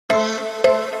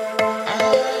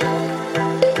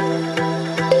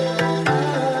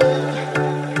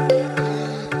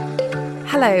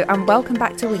Hello and welcome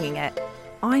back to Winging It.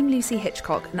 I'm Lucy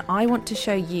Hitchcock and I want to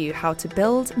show you how to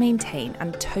build, maintain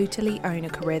and totally own a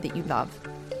career that you love.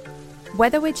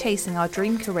 Whether we're chasing our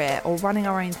dream career or running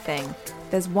our own thing,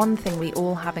 there's one thing we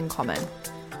all have in common.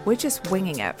 We're just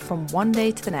winging it from one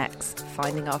day to the next,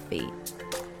 finding our feet.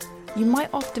 You might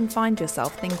often find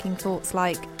yourself thinking thoughts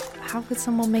like, how could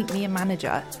someone make me a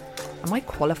manager? Am I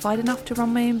qualified enough to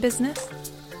run my own business?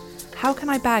 How can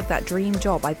I bag that dream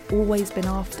job I've always been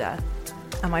after?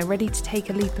 Am I ready to take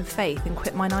a leap of faith and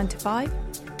quit my 9 to 5?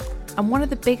 And one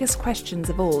of the biggest questions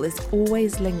of all is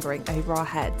always lingering over our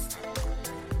heads.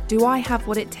 Do I have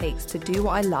what it takes to do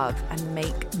what I love and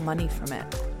make money from it?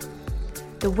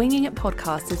 The Winging It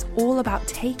podcast is all about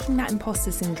taking that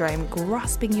imposter syndrome,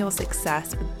 grasping your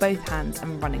success with both hands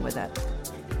and running with it.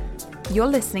 You're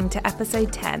listening to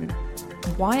episode 10,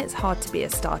 Why It's Hard to Be a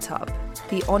Startup,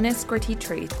 the honest, gritty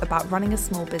truth about running a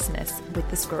small business with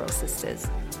the Squirrel Sisters.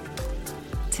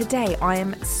 Today, I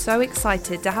am so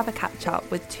excited to have a catch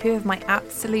up with two of my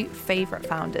absolute favourite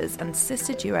founders and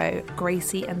sister duo,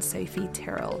 Gracie and Sophie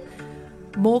Tyrrell,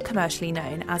 more commercially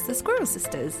known as the Squirrel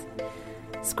Sisters.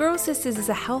 Squirrel Sisters is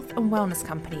a health and wellness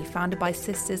company founded by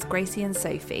sisters Gracie and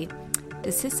Sophie.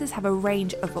 The sisters have a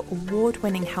range of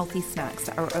award-winning healthy snacks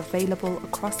that are available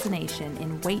across the nation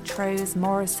in Waitrose,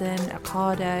 Morrison,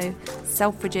 Ocado,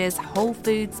 Selfridges, Whole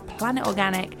Foods, Planet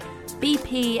Organic,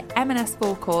 BP, M&S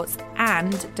Forecourts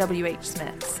and WH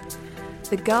Smith's.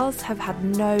 The girls have had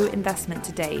no investment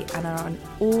to date and are an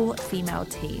all-female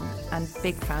team and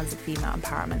big fans of female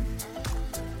empowerment.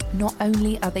 Not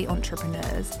only are they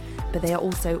entrepreneurs, but they are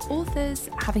also authors,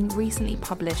 having recently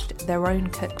published their own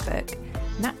cookbook,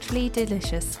 Naturally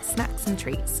Delicious Snacks and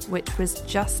Treats, which was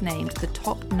just named the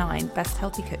top 9 best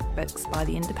healthy cookbooks by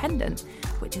The Independent,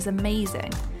 which is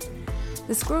amazing.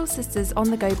 The Squirrel Sisters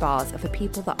on-the-go bars are for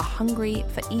people that are hungry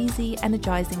for easy,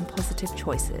 energising, positive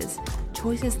choices.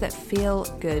 Choices that feel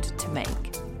good to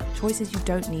make. Choices you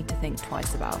don't need to think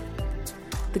twice about.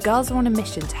 The girls are on a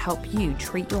mission to help you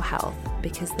treat your health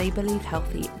because they believe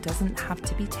healthy doesn't have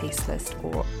to be tasteless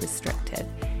or restrictive.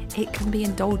 It can be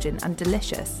indulgent and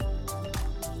delicious.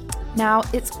 Now,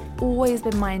 it's always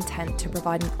been my intent to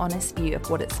provide an honest view of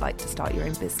what it's like to start your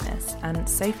own business, and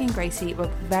Sophie and Gracie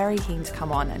were very keen to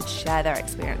come on and share their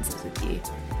experiences with you.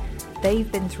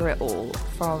 They've been through it all,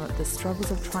 from the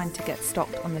struggles of trying to get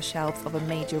stocked on the shelves of a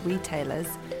major retailers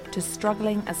to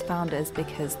struggling as founders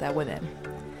because they're women.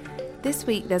 This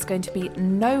week, there's going to be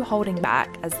no holding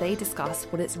back as they discuss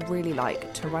what it's really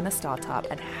like to run a startup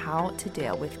and how to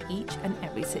deal with each and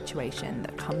every situation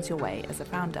that comes your way as a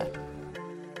founder.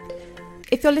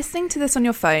 If you're listening to this on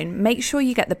your phone, make sure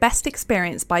you get the best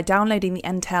experience by downloading the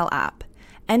Entail app.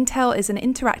 Entail is an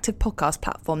interactive podcast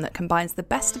platform that combines the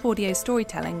best of audio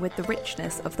storytelling with the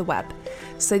richness of the web.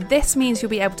 So this means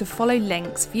you'll be able to follow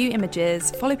links, view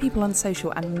images, follow people on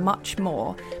social and much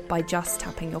more by just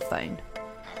tapping your phone.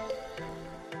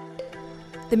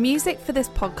 The music for this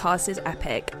podcast is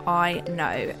epic, I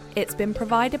know. It's been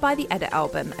provided by The Edit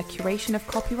Album, a curation of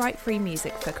copyright-free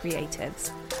music for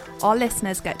creatives. Our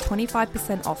listeners get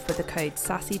 25% off with the code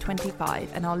SASSY25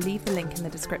 and I'll leave the link in the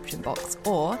description box.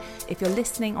 Or if you're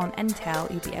listening on Entail,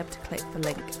 you'll be able to click the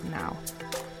link now.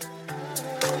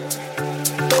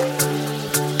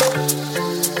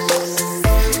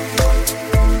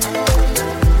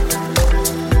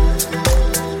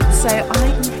 So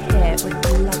I'm here with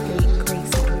the lovely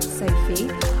Gracie and Sophie,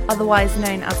 otherwise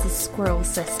known as the Squirrel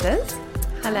Sisters.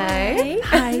 Hello.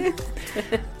 Hi.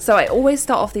 So I always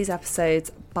start off these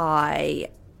episodes by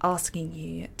asking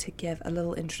you to give a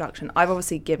little introduction. I've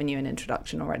obviously given you an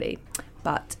introduction already,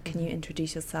 but can you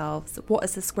introduce yourselves? What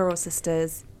is the Squirrel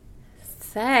Sisters?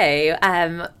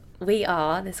 So, we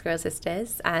are the Squirrel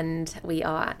Sisters, and we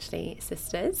are actually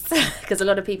sisters because a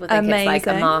lot of people think It's like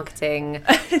a marketing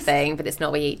thing, but it's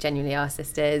not. We genuinely are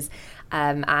sisters.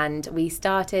 And we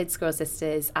started Squirrel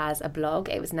Sisters as a blog.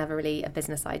 It was never really a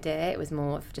business idea. It was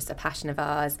more of just a passion of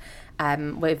ours.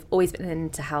 We've always been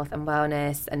into health and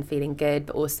wellness and feeling good,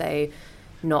 but also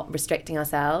not restricting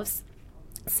ourselves.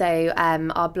 So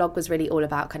our blog was really all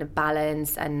about kind of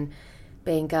balance and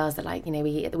being girls that, like, you know,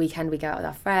 at the weekend we go out with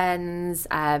our friends,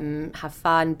 have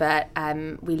fun, but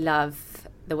we love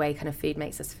the way kind of food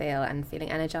makes us feel and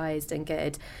feeling energized and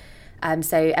good.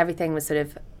 So everything was sort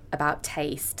of about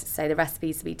taste. So the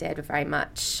recipes we did were very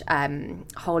much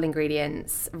whole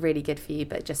ingredients, really good for you,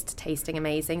 but just tasting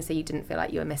amazing, so you didn't feel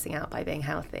like you were missing out by being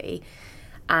healthy.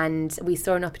 And we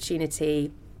saw an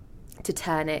opportunity to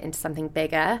turn it into something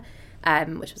bigger,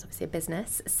 which was obviously a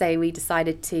business. So we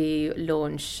decided to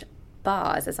launch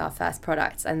bars as our first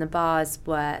product, and the bars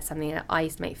were something that I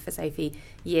used to make for Sophie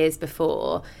years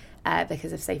before,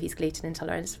 because of Sophie's gluten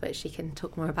intolerance, which she can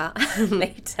talk more about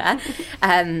later.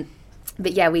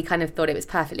 But yeah, we kind of thought it was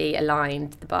perfectly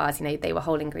aligned, the bars, you know, they were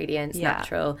whole ingredients,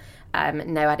 natural,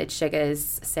 no added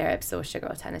sugars, syrups or sugar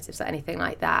alternatives or anything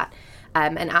like that.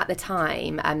 And at the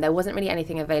time, there wasn't really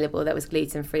anything available that was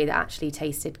gluten-free that actually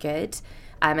tasted good.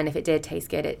 And if it did taste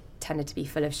good, it tended to be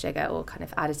full of sugar or kind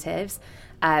of additives.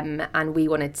 And we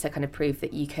wanted to kind of prove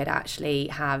that you could actually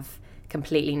have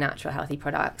completely natural, healthy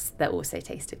products that also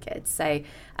tasted good. So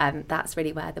that's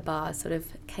really where the bars sort of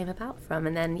came about from.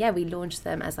 And then, we launched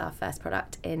them as our first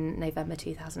product in November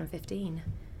 2015.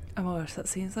 Oh my gosh, that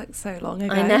seems like so long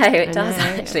ago. I know, it does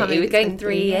actually. We were going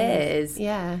 3 years.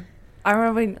 Yeah. I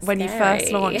remember when you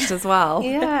first launched as well.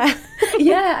 Yeah.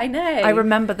 Yeah, I know. I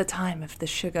remember the time of the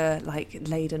sugar,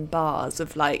 laden bars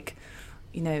of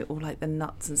you know, all the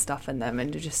nuts and stuff in them.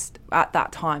 And just at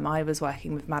that time, I was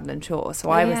working with Madeline Shaw. So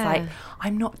I was like,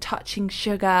 I'm not touching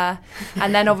sugar.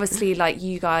 And then obviously,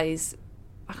 you guys,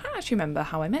 I can't actually remember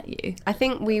how I met you. I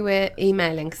think we were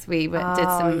emailing because we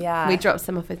we dropped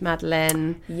some off with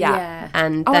Madeline. Yeah.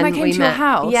 And then I came to your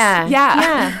house.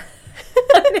 Yeah.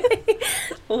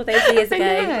 All those years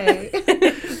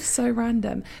ago. So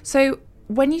random. So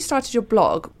when you started your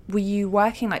blog, were you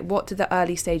working, what did the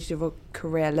early stages of your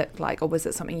career look like? Or was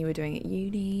it something you were doing at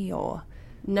uni or?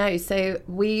 No, so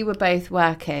we were both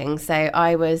working. So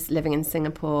I was living in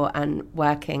Singapore and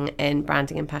working in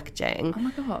branding and packaging. Oh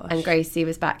my gosh. And Gracie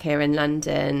was back here in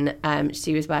London.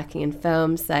 She was working in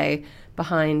film, so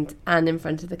behind and in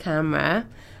front of the camera.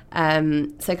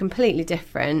 So completely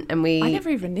different. And I never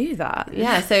even knew that.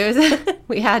 Yeah, so it was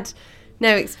we had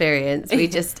no experience. We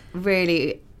just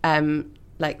really,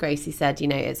 like Gracie said, you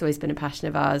know, it's always been a passion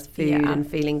of ours, food and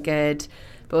feeling good,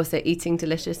 but also eating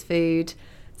delicious food.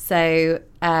 So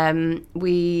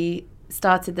we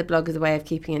started the blog as a way of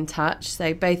keeping in touch.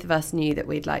 So both of us knew that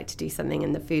we'd like to do something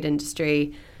in the food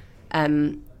industry.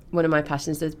 One of my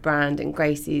passions is brand, and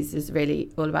Gracie's is really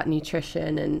all about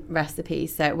nutrition and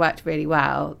recipes. So it worked really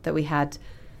well that we had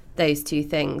those two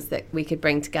things that we could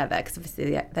bring together, because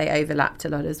obviously they overlapped a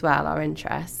lot as well, our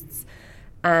interests.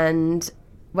 And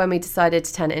when we decided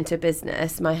to turn it into a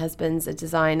business, my husband's a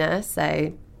designer,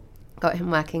 so got him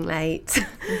working late,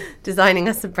 designing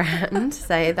us a brand.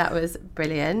 So that was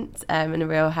brilliant and a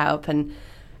real help. And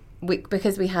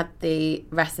because we had the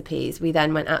recipes, we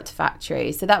then went out to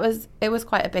factory. So it was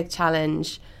quite a big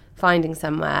challenge finding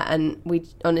somewhere. And we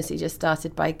honestly just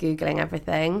started by Googling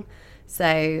everything.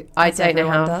 So I don't know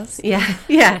how. Does. Yeah.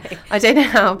 I don't know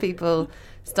how people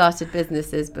started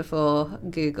businesses before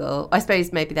Google. I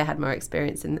suppose maybe they had more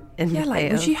experience in the field.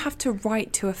 Would you have to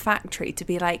write to a factory to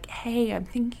be like, hey, I'm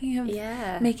thinking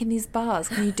of making these bars,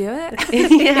 can you do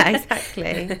it? Yeah,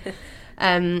 exactly.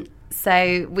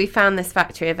 So we found this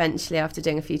factory eventually after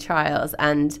doing a few trials,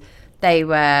 and they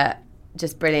were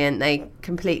just brilliant. They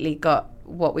completely got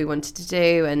what we wanted to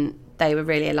do, and they were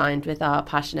really aligned with our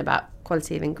passion about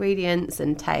quality of ingredients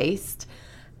and taste.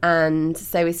 And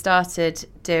so we started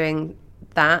doing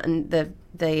that, and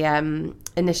the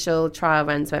initial trial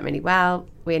runs went really well.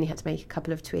 We only had to make a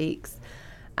couple of tweaks,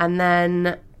 and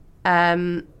then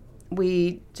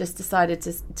we just decided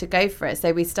to go for it.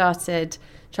 So we started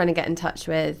trying to get in touch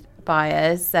with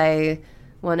buyers. So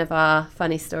one of our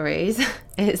funny stories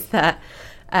is that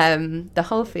the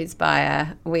Whole Foods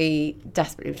buyer, we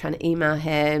desperately were trying to email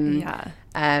him,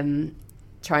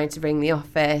 trying to ring the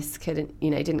office,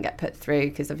 didn't get put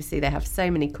through because obviously they have so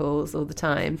many calls all the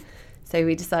time. So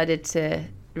we decided to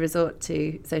resort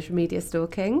to social media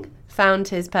stalking, found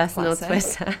his personal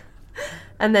Twitter,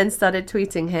 and then started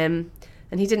tweeting him.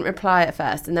 And he didn't reply at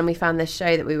first. And then we found this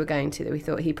show that we were going to that we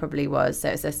thought he probably was. So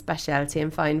it's a specialty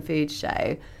and fine food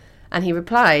show. And he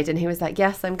replied, and he was like,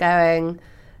 yes, I'm going.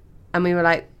 And we were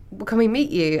like, well, can we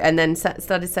meet you? And then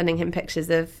started sending him pictures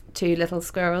of two little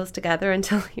squirrels together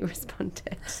until he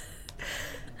responded.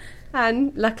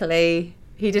 And luckily,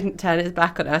 he didn't turn his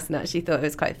back on us and actually thought it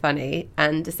was quite funny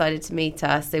and decided to meet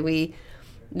us. So we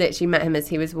literally met him as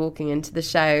he was walking into the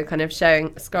show, kind of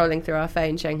scrolling through our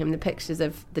phone, showing him the pictures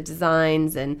of the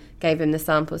designs and gave him the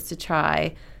samples to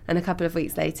try. And a couple of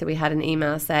weeks later, we had an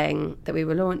email saying that we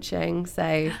were launching.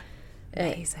 So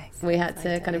we had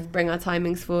to kind of bring our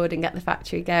timings forward and get the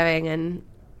factory going. And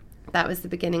that was the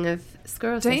beginning of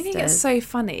Squirrel Sisters. Don't you think it's so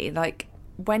funny?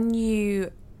 When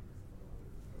you're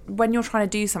trying to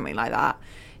do something like that,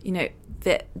 you know,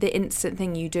 the instant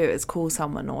thing you do is call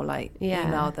someone or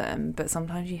email them, but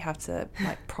sometimes you have to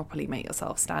properly make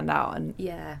yourself stand out and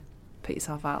put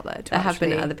yourself out there. There have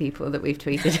been other people that we've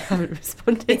tweeted who haven't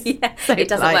responded. So it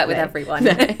doesn't work with everyone.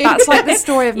 No. That's the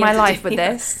story of my life with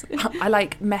this. I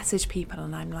message people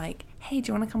and I'm like, hey, do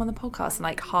you want to come on the podcast? And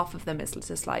like half of them is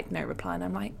just like no reply, and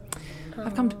I'm like,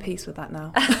 I've come to peace with that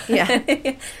now. Yeah.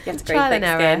 You have to Trial and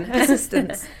error.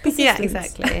 Persistence. Yeah,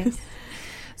 exactly.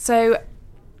 So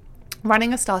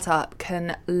running a startup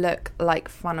can look like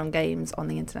fun and games on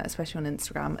the internet, especially on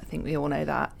Instagram. I think we all know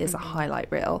that is a highlight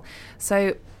reel.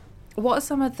 So what are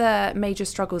some of the major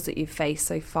struggles that you've faced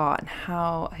so far, and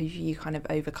how have you kind of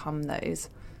overcome those?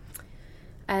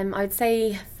 I would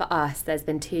say for us, there's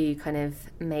been two kind of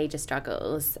major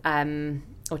struggles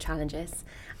or challenges.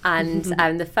 And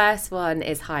the first one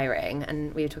is hiring.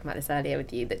 And we were talking about this earlier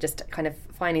with you, that just kind of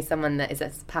finding someone that is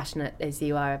as passionate as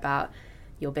you are about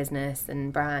your business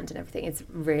and brand and everything. It's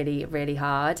really, really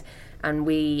hard. And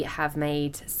we have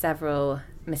made several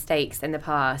mistakes in the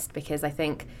past, because I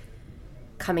think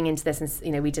coming into this, and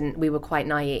you know, we were quite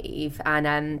naive,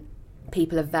 and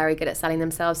people are very good at selling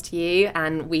themselves to you,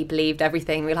 and we believed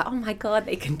everything. We were like, oh my God,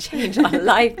 they can change our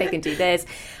life, they can do this,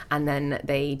 and then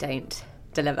they don't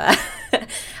deliver.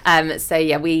 So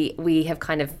yeah, we have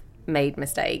kind of made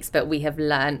mistakes, but we have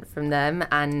learned from them.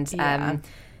 And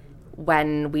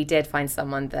when we did find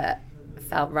someone that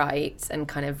felt right and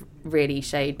kind of really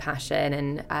showed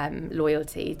passion and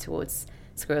loyalty towards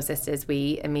Squirrel Sisters,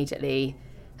 we immediately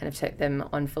kind of took them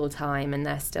on full time, and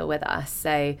they're still with us.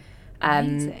 So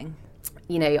amazing.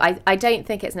 You know, I don't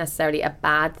think it's necessarily a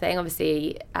bad thing.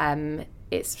 Obviously,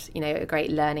 it's, you know, a great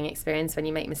learning experience when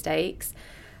you make mistakes.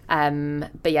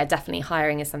 But yeah, definitely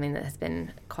hiring is something that has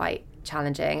been quite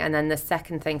challenging. And then the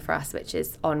second thing for us, which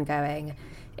is ongoing,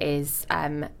 is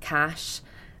cash.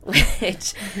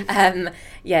 Which,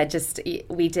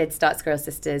 we did start Squirrel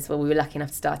Sisters. Well, we were lucky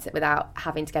enough to start it without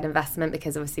having to get investment,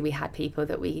 because obviously we had people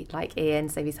that we, like Ian,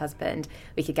 Sophie's husband,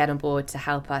 we could get on board to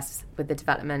help us with the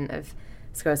development of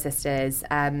Squirrel Sisters.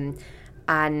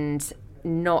 And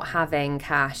not having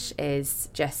cash is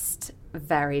just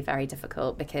very, very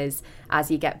difficult, because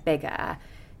as you get bigger,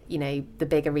 you know, the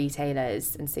bigger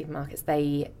retailers and supermarkets,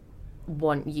 they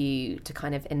want you to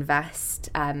kind of invest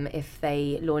if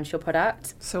they launch your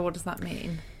product. So what does that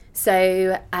mean?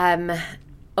 So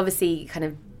obviously kind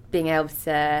of being able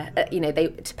to,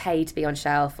 to pay to be on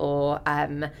shelf, or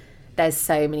there's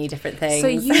so many different things. So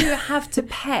you have to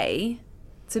pay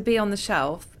to be on the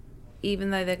shelf,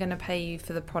 even though they're going to pay you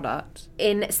for the product?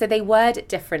 So they word it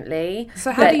differently.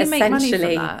 So how do you make money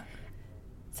from that?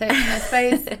 So I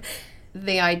suppose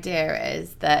the idea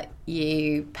is that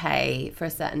you pay for a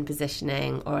certain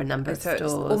positioning or a number of stores.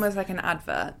 It's almost like an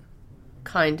advert.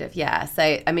 Kind of, yeah.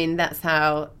 So, I mean, that's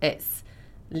how it's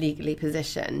legally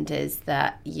positioned, is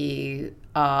that you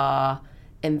are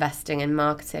investing in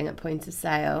marketing at point of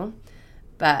sale.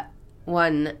 But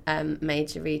one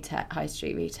major high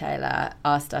street retailer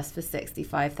asked us for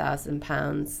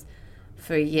 £65,000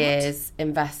 for a year's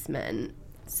investment.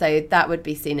 So that would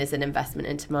be seen as an investment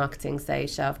into marketing, so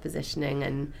shelf positioning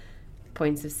and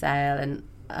points of sale and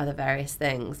other various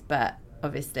things. But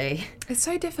obviously, it's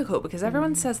so difficult, because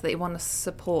everyone says that they want to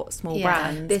support small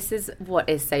brands. This is what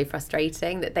is so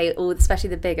frustrating, that they all, especially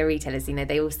the bigger retailers, you know,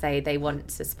 they all say they want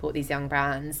to support these young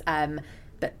brands.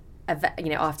 But, you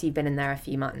know, after you've been in there a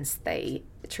few months, they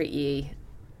treat you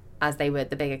as they would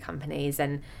the bigger companies.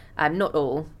 And not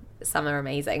all. Some are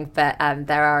amazing, but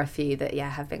there are a few that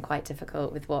have been quite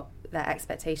difficult with what their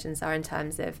expectations are in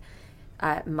terms of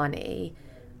money.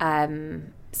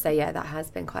 So that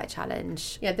has been quite a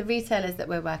challenge. Yeah, the retailers that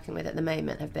we're working with at the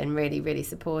moment have been really, really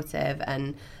supportive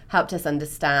and helped us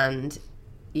understand,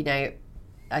 you know,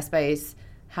 I suppose,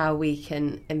 how we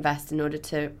can invest in order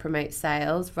to promote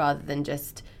sales, rather than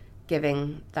just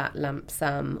giving that lump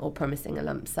sum or promising a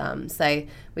lump sum. So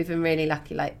we've been really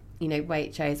lucky, like, you know,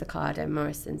 Waitrose, Ocado,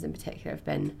 Morrison's in particular have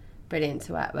been brilliant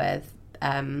to work with.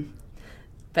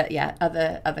 But yeah,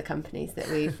 other companies that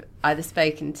we've either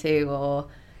spoken to or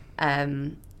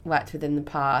worked with in the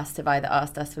past have either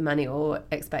asked us for money or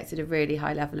expected a really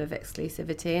high level of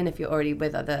exclusivity. And if you're already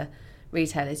with other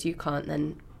retailers, you can't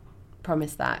then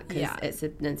promise that, because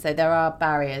and so there are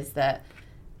barriers that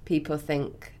people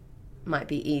think might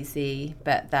be easy,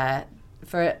 but they're,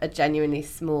 for a genuinely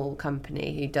small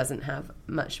company who doesn't have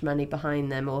much money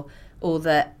behind them, or all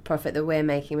the profit that we're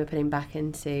making, we're putting back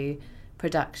into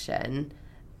production.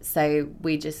 So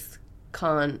we just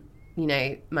can't, you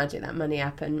know, magic that money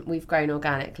up. And we've grown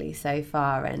organically so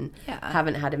far and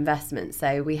haven't had investment.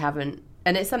 So we haven't,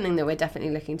 and it's something that we're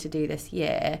definitely looking to do this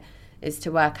year, is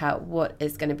to work out what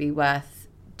is going to be worth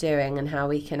doing and how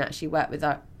we can actually work with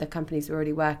the companies we're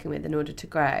already working with in order to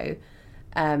grow.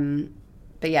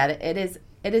 But yeah, it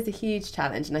is a huge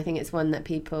challenge, and I think it's one that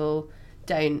people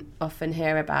don't often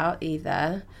hear about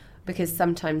either, because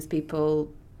sometimes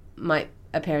people might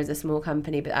appear as a small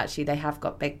company, but actually they have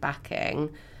got big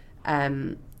backing.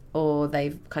 or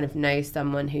they've kind of know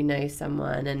someone who knows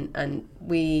someone, and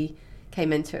we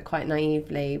came into it quite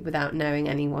naively without knowing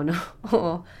anyone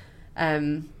or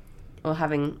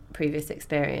having previous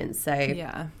experience.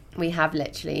 So we have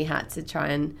literally had to try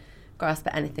and grasp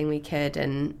at anything we could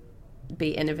and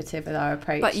be innovative with our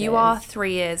approaches. But you are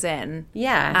 3 years in,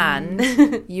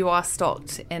 and you are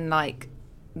stocked in like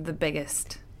the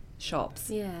biggest shops.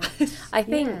 I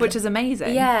think, which is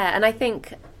amazing. And I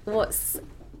think what's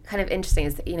kind of interesting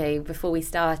is that, you know, before we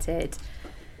started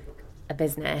a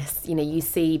business, you know, you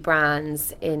see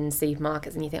brands in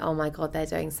supermarkets and you think, oh my god, they're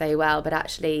doing so well, but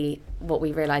actually what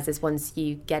we realise is once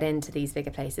you get into these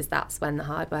bigger places, that's when the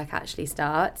hard work actually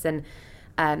starts. And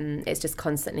it's just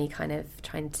constantly kind of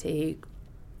trying to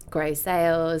grow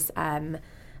sales,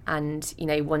 and you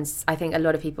know, once, I think a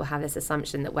lot of people have this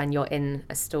assumption that when you're in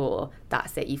a store,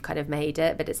 that's it, you've kind of made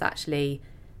it, but it's actually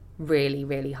really,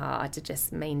 really hard to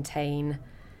just maintain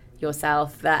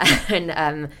yourself there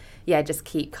and just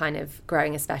keep kind of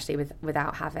growing, especially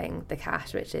without having the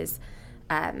cash, which is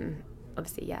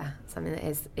obviously something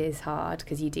that is hard,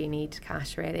 because you do need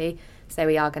cash really. So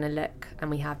we are going to look,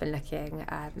 and we have been looking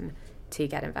to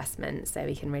get investment so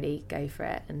we can really go for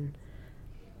it and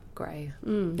grow.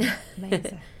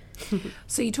 Amazing.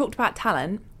 So you talked about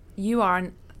talent. You are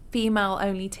a female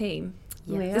only team.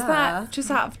 Is that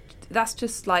just out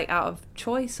of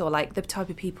choice, or like the type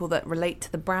of people that relate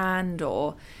to the brand,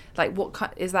 or like what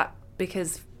kind, is that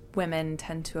because women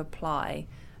tend to apply?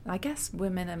 I guess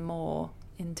women are more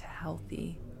into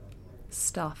healthy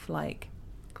stuff like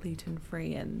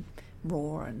gluten-free and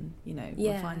raw and, you know,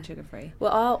 refined sugar-free.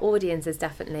 Well, our audience is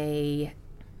definitely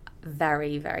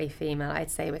very, very female.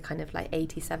 I'd say we're kind of like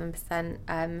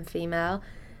 87% female.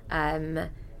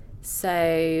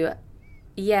 So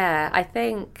I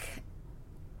think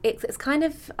it's kind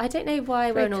of, I don't know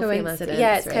why we're all female.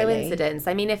 It's really coincidence.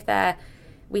 I mean,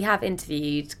 we have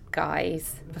interviewed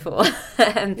guys before,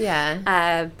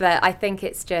 but I think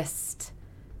it's just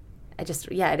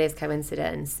it is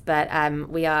coincidence. But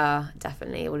we are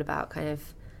definitely all about kind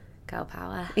of girl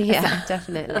power. Yeah,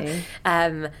 definitely.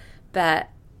 But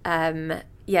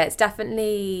it's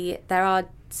definitely, there are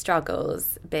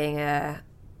struggles being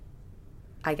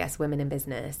I guess women in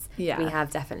business. We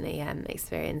have definitely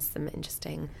experienced some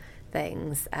interesting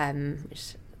things,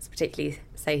 which is particularly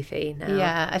Sophie now.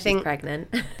 Yeah, I think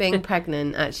pregnant. Being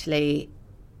pregnant, actually,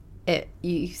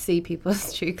 you see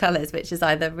people's true colours, which is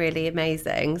either really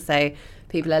amazing, so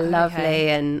people are lovely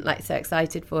and like so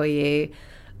excited for you,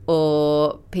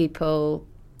 or people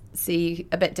see you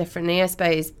a bit differently, I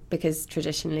suppose, because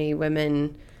traditionally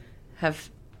women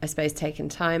have, I suppose, taken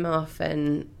time off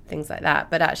and things like that.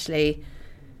 But actually,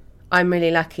 I'm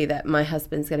really lucky that my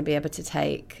husband's going to be able to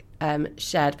take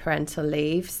shared parental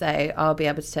leave, so I'll be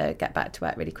able to get back to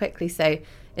work really quickly. So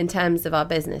in terms of our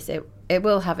business, it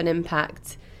will have an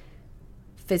impact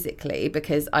physically,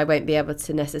 because I won't be able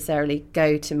to necessarily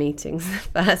go to meetings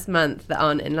the first month that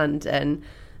aren't in London,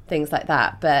 things like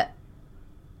that. But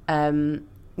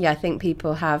I think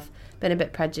people have been a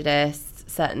bit prejudiced.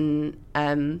 Certain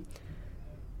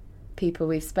people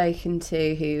we've spoken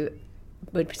to who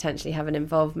would potentially have an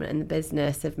involvement in the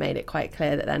business have made it quite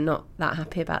clear that they're not that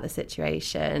happy about the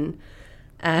situation.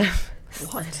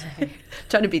 What?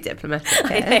 Trying to be diplomatic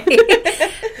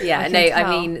here. I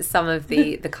mean, some of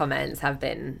the comments have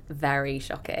been very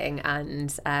shocking,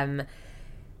 and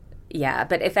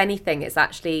but if anything, it's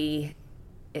actually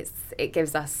it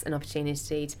gives us an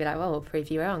opportunity to be like, well, we'll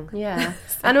prove you wrong. Yeah.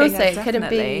 And also, it couldn't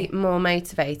be more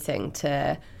motivating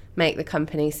to make the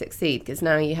company succeed, because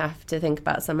now you have to think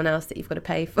about someone else that you've got to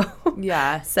pay for.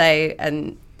 Yeah. So,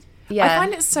 and I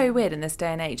find it so weird in this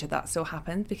day and age that still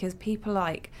happens, because people,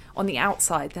 like, on the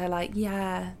outside, they're like,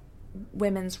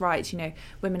 women's rights, you know,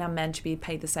 women and men should be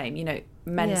paid the same. You know,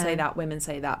 men say that, women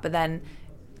say that. But then,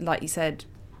 like you said,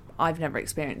 I've never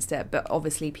experienced it, but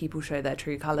obviously people show their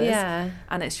true colours. Yeah.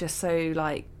 And it's just so,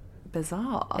 like,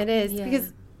 bizarre. It is,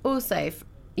 because also,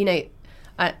 you know,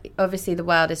 obviously the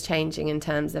world is changing in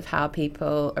terms of how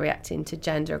people are reacting to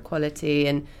gender equality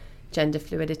and gender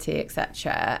fluidity,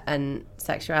 etc., and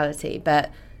sexuality, but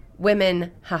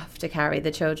women have to carry the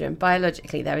children.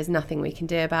 Biologically, there is nothing we can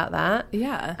do about that.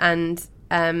 Yeah. And,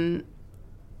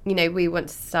 you know, we want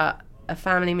to start a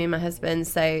family, me and my husband,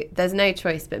 so there's no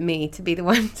choice but me to be the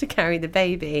one to carry the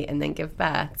baby and then give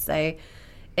birth. So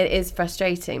it is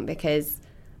frustrating, because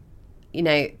you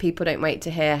know, people don't wait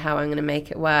to hear how I'm going to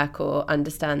make it work, or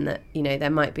understand that, you know, there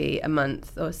might be a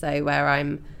month or so where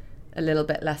I'm a little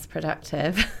bit less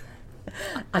productive.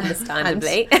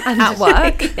 Understandably. and at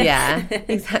work. Yeah,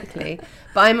 exactly.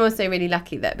 But I'm also really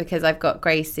lucky that, because I've got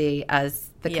Gracie as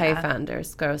the co-founder of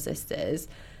Squirrel Sisters,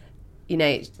 you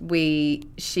know,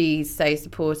 she's so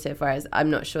supportive, whereas I'm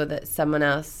not sure that someone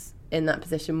else in that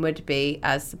position would be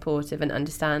as supportive and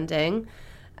understanding.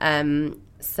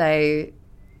 So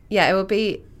yeah, it will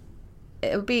be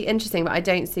interesting, but I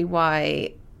don't see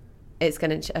why it's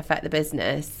going to affect the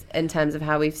business in terms of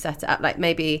how we've set it up. Like,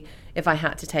 maybe if I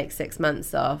had to take 6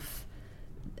 months off,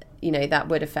 you know, that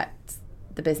would affect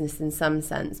the business in some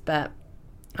sense, but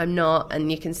I'm not, and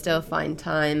you can still find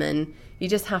time, and you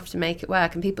just have to make it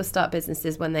work. And people start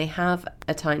businesses when they have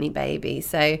a tiny baby,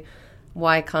 so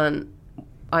why can't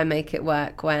I make it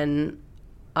work when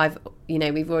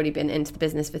we've already been into the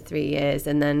business for 3 years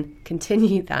and then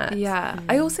continue that? Yeah.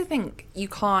 I also think you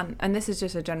can't, and this is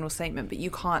just a general statement, but you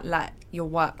can't let your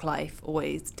work life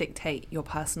always dictate your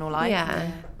personal life.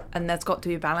 Yeah. And there's got to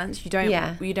be a balance. You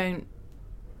don't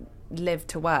live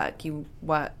to work. You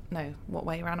work. No, what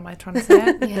way around am I trying to say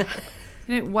it? Yeah.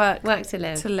 You don't work to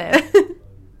live.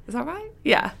 Is that right?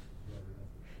 Yeah.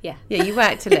 Yeah, you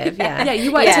work to live. Yeah, yeah,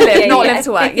 you work to live, not live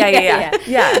to work.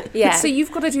 Yeah. So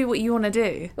you've got to do what you want to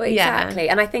do. Well, exactly.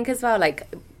 And I think as well,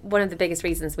 like, one of the biggest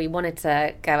reasons we wanted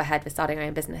to go ahead with starting our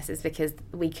own business is because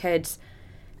we could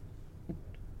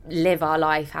live our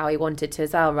life how we wanted to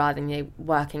as well, rather than, you know,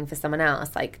 working for someone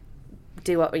else. Like,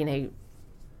 do what, you know,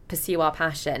 pursue our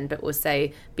passion, but also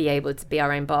be able to be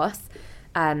our own boss.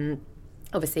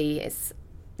 Obviously, it's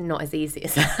not as easy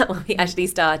as that when we actually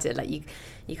started. Like,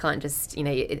 you can't just, you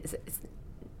know, it's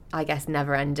I guess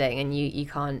never ending, and you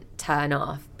can't turn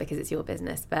off because it's your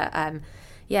business. But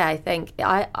I think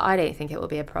I don't think it will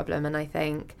be a problem, and I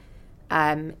think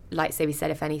like Sophie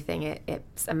said, if anything,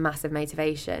 it's a massive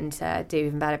motivation to do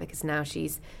even better, because now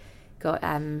she's got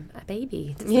a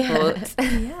baby to support.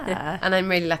 Yeah. And I'm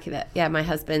really lucky that my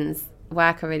husband's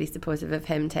work are really supportive of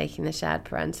him taking the shared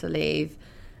parental leave,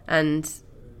 and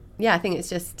I think it's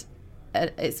just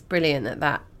it's brilliant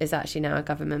that is actually now a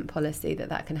government policy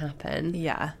that can happen.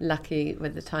 Yeah. Lucky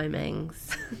with the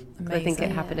timings. I think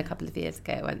it happened a couple of years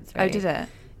ago. It went through. Oh, did it?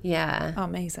 Yeah. Oh,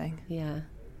 amazing. Yeah.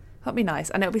 That'd be nice.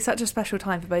 And it'll be such a special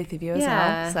time for both of you as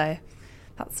well. So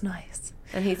that's nice.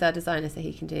 And he's our designer, so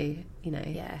he can do, you know,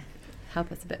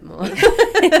 help us a bit more.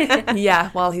 Yeah,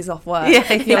 while he's off work.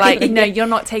 Yeah, you're like, no, you're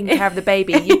not taking care of the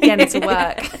baby. You get into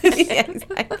work. Yeah,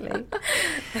 exactly.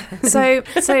 So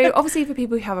obviously, for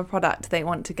people who have a product they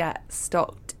want to get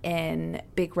stocked in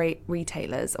big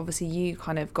retailers, obviously you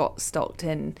kind of got stocked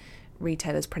in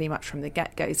retailers pretty much from the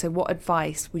get-go. So what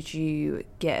advice would you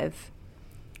give?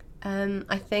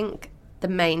 I think the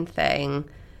main thing,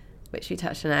 which we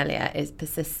touched on earlier, is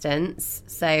persistence.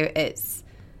 So there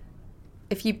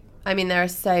are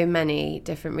so many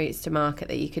different routes to market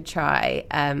that you could try,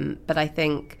 but I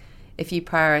think if you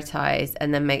prioritise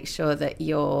and then make sure that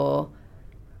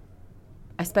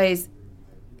I suppose,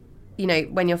 you know,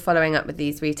 when you're following up with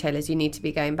these retailers, you need to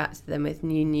be going back to them with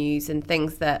new news and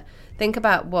things that think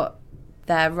about what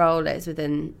their role is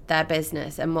within their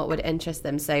business and what would interest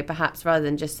them. So perhaps rather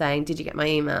than just saying, did you get my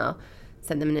email,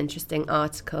 send them an interesting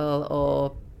article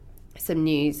or some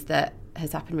news that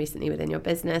has happened recently within your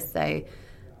business. So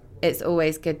it's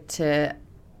always good to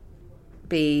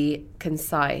be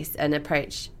concise and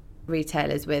approach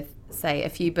retailers with, say, a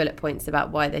few bullet points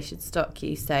about why they should stock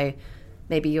you. So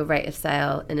maybe your rate of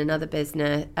sale in another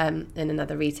business, in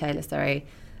another retailer,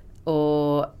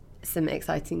 or some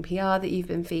exciting PR that you've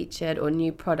been featured, or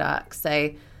new products.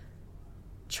 So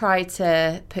try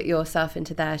to put yourself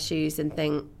into their shoes and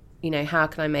think, you know, how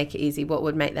can I make it easy? What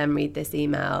would make them read this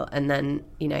email? And then,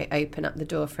 you know, open up the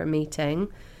door for a meeting.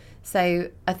 So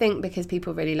I think because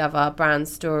people really love our brand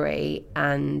story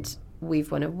and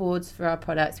we've won awards for our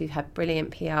products, we've had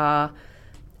brilliant PR,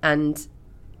 and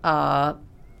our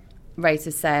rate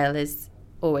of sale is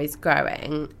always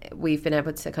growing, we've been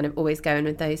able to kind of always go in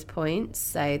with those points.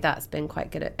 So that's been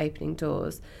quite good at opening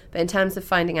doors. But in terms of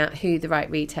finding out who the right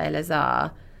retailers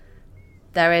are,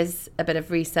 there is a bit of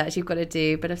research you've got to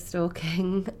do, a bit of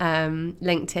stalking.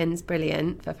 LinkedIn's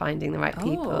brilliant for finding the right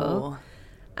people.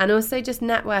 And also just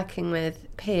networking with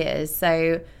peers.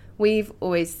 So we've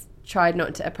always tried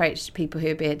not to approach people who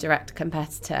would be a direct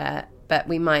competitor, but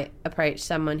we might approach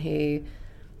someone who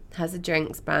has a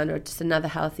drinks brand or just another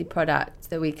healthy product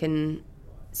that we can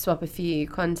swap a few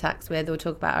contacts with or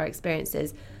talk about our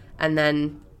experiences, and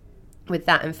then with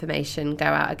that information go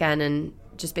out again and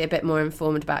just be a bit more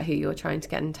informed about who you're trying to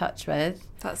get in touch with.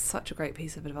 That's such a great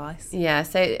piece of advice. Yeah,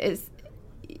 so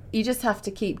you just have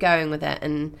to keep going with it,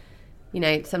 and you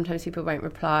know, sometimes people won't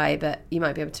reply, but you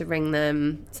might be able to ring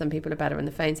them. Some people are better on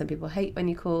the phone, some people hate when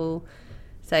you call.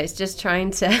 So it's just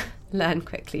trying to learn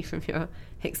quickly from your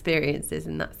experiences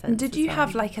in that sense. And did you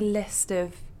have like a list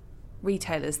of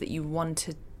retailers that you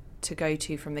wanted to go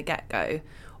to from the get-go,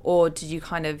 or did you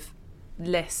kind of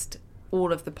list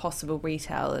all of the possible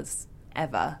retailers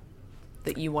ever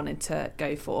that you wanted to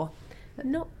go for?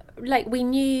 Not like we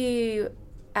knew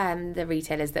the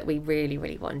retailers that we really,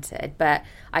 really wanted, but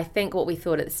I think what we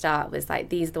thought at the start was like,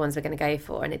 these are the ones we're going to go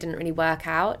for, and it didn't really work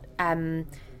out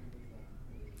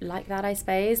like that, I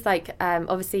suppose. Like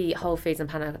obviously Whole Foods and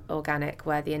Pan Organic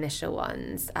were the initial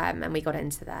ones, and we got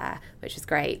into there, which was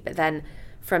great, but then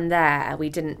from there we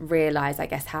didn't realise, I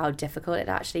guess, how difficult it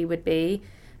actually would be.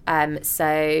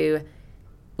 So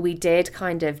we did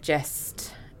kind of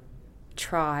just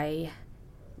try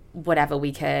whatever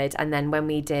we could, and then when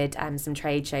we did some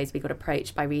trade shows, we got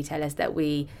approached by retailers that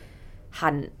we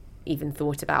hadn't even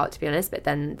thought about, to be honest, but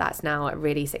then that's now a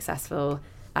really successful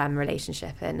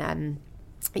relationship. And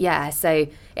so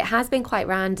it has been quite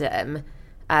random,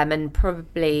 and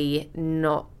probably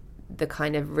not the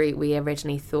kind of route we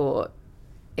originally thought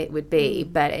it would be,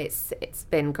 but it's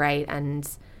been great, and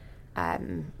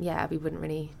we wouldn't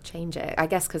really change it, I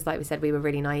guess, because like we said, we were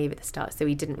really naive at the start, so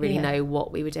we didn't really know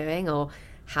what we were doing or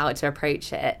how to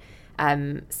approach it.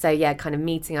 Kind of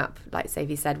meeting up, like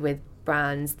Sophie said, with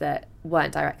brands that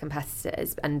weren't direct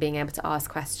competitors and being able to ask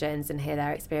questions and hear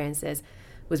their experiences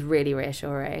was really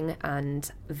reassuring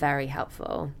and very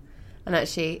helpful. And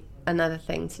actually, another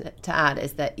thing to add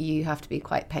is that you have to be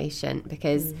quite patient,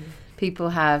 because people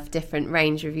have different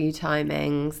range review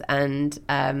timings, and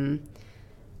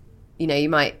you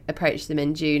might approach them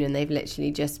in June and they've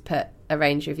literally just put a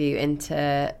range review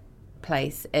into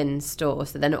place in store,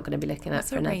 so they're not going to be looking at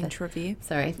for another range review.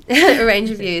 Sorry, a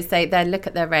range review. So they look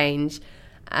at their range.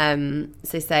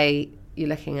 So say you're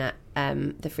looking at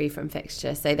the free from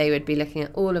fixture, so they would be looking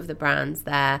at all of the brands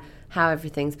there, how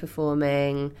everything's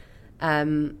performing,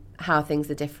 how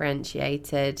things are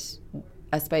differentiated,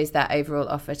 I suppose their overall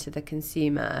offer to the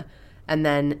consumer, and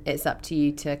then it's up to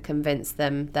you to convince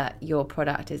them that your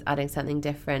product is adding something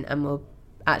different and will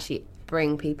actually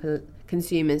bring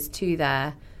consumers to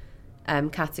their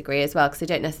category as well, because they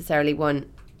don't necessarily want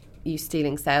you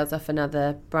stealing sales off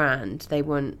another brand. They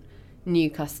want new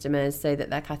customers so that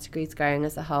their category is growing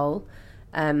as a whole.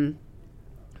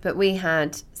 But we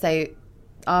had, so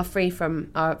our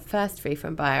first free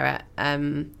from buyer at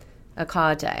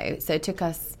Ocado, so it took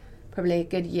us probably a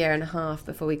good year and a half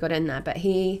before we got in there, but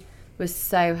he was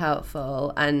so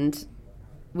helpful, and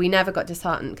we never got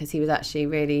disheartened because he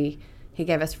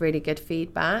gave us really good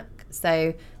feedback.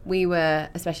 So we were,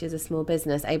 especially as a small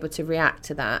business, able to react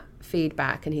to that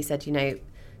feedback. And he said,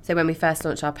 so when we first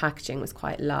launched, our packaging was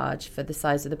quite large for the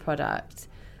size of the product,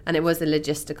 and it was a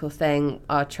logistical thing.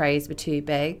 Our trays were too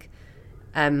big.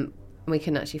 We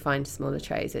couldn't actually find smaller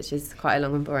trays, which is quite a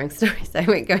long and boring story, so I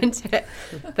won't go into it.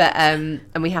 But and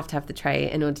we have to have the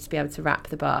tray in order to be able to wrap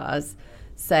the bars.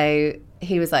 So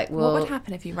he was like, well, what would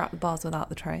happen if you wrapped the bars without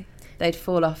the tray? They'd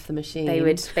fall off the machine. They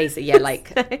would basically,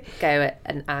 go at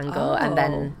an angle, and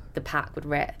then the pack would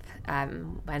rip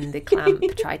when the clamp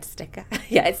tried to stick it.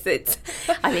 It's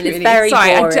really, very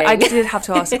boring. I did have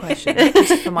to ask a question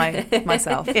just for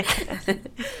myself.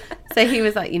 So he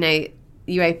was like,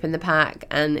 you open the pack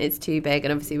and it's too big,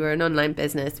 and obviously we're an online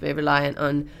business, we're reliant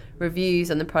on reviews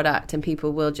on the product, and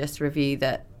people will just review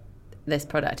that this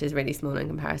product is really small in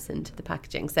comparison to the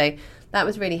packaging. So that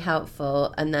was really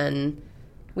helpful. And then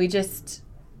we just,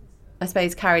 I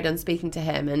suppose, carried on speaking to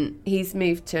him, and he's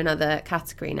moved to another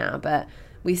category now, but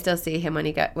we still see him when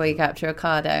you go up to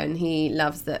Ocado, and he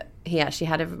loves that he actually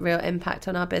had a real impact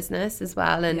on our business as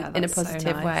well, and in a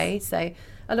positive way. So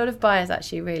a lot of buyers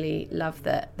actually really love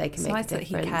that they can make a difference.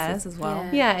 It's nice that he cares as well.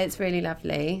 Yeah, it's really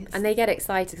lovely. And they get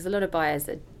excited because a lot of buyers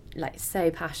are so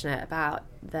passionate about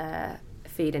the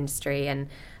food industry, and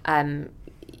I'm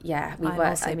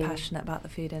also passionate about the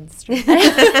food industry.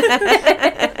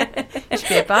 You should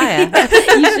be a buyer.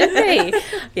 You should be.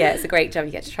 Yeah, it's a great job.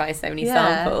 You get to try so many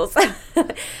samples.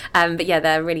 But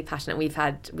they're really passionate.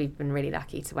 We've been really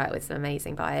lucky to work with some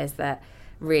amazing buyers that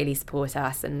really support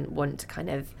us and want to kind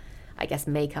of, I guess,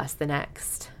 make us the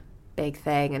next big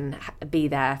thing and be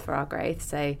there for our growth.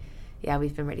 So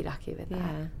we've been really lucky with that.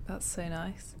 Yeah, that's so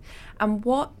nice. And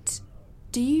what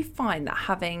do you find that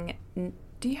having...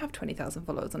 Do you have 20,000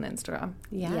 followers on Instagram?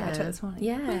 Yeah. I checked this morning.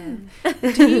 Yeah.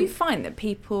 Do you find that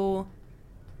people,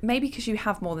 maybe because you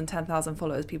have more than 10,000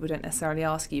 followers, people don't necessarily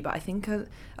ask you, but I think a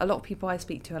lot of people I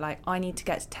speak to are like, I need to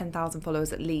get to 10,000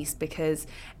 followers at least because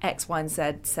X, Y, and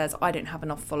Z says I don't have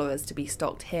enough followers to be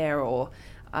stocked here or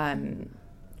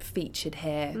featured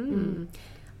here.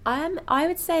 I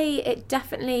would say it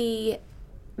definitely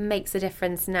makes a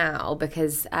difference now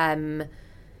because I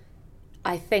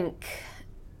think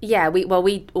Yeah, we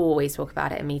always talk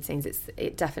about it in meetings.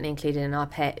 It definitely included in our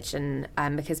pitch, and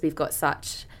because we've got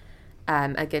such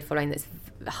a good following that's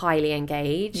highly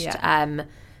engaged,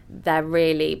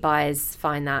 buyers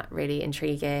find that really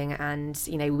intriguing, and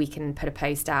we can put a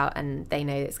post out and they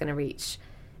know it's going to reach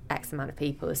X amount of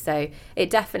people. So it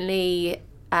definitely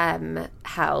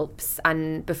helps.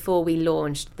 And before we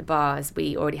launched the bars,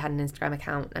 we already had an Instagram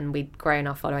account and we'd grown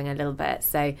our following a little bit,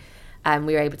 so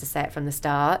we were able to say it from the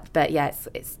start. But yeah,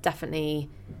 it's definitely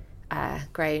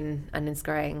grown, and it's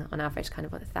growing on average kind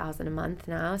of 1,000 a month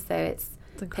now, so it's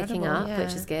picking up,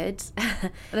 which is good.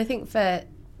 And I think for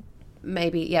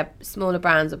maybe smaller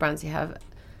brands or brands who have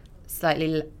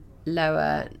slightly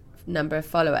lower number of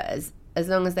followers, as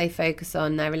long as they focus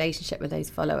on their relationship with those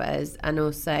followers and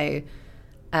also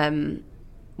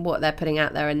what they're putting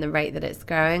out there and the rate that it's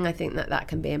growing, I think that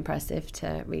can be impressive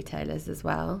to retailers as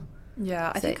well.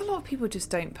 Yeah, I think a lot of people just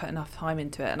don't put enough time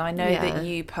into it, and I know that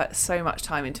you put so much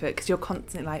time into it because you're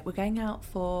constantly like, we're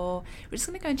just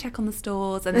going to go and check on the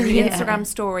stores, and then you Instagram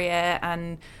story it,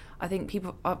 and I think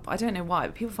people, I don't know why,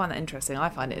 but people find that interesting. I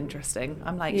find it interesting.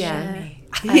 I'm like, show me.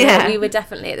 We were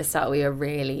definitely at the start, we were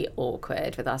really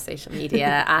awkward with our social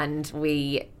media, and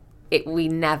we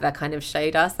never kind of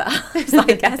showed ourselves,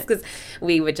 I guess, because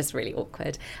we were just really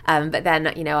awkward. But then,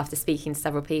 after speaking to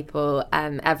several people,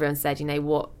 everyone said,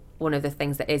 one of the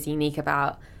things that is unique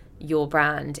about your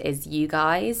brand is you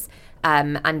guys.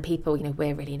 And people,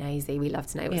 we're really nosy. We love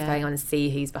to know what's going on and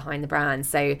see who's behind the brand.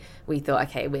 So we thought,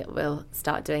 okay, we'll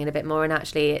start doing it a bit more. And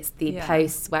actually, it's the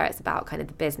posts where it's about kind of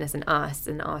the business and us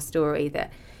and our story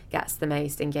that gets the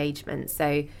most engagement.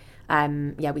 So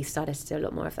we started to do a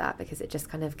lot more of that because it just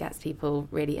kind of gets people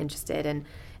really interested, and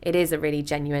it is a really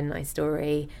genuine, nice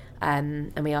story.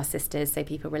 And we are sisters, so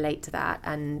people relate to that,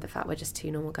 and the fact we're just two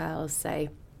normal girls. So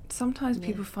sometimes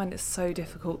people find it so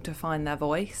difficult to find their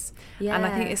voice, and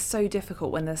I think it's so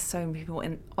difficult when there's so many people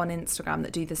on Instagram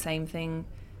that do the same thing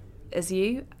as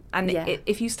you, and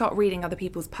if you start reading other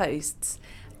people's posts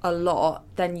a lot,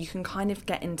 then you can kind of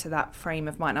get into that frame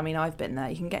of mind. I mean, I've been there.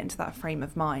 You can get into that frame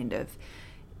of mind of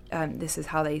this is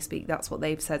how they speak, that's what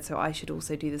they've said, so I should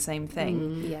also do the same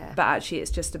thing. But actually it's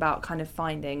just about kind of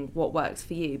finding what works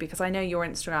for you, because I know your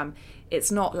Instagram, it's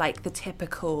not like the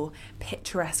typical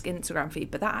picturesque Instagram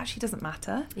feed, but that actually doesn't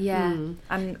matter.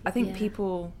 And I think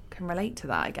people can relate to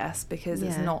that, I guess, because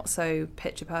it's not so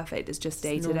picture perfect, it's just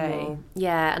day to day.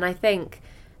 And I think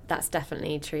that's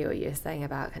definitely true what you were saying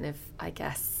about kind of, I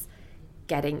guess,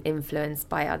 getting influenced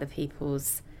by other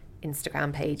people's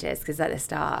Instagram pages, because at the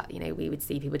start, we would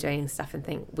see people doing stuff and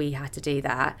think we had to do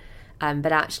that,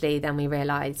 but actually then we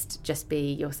realised just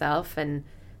be yourself, and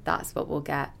that's what will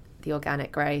get the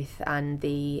organic growth and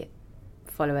the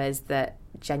followers that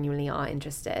genuinely are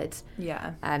interested.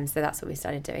 So that's what we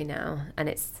started doing now, and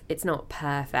it's not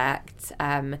perfect,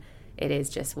 it is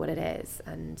just what it is,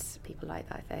 and people like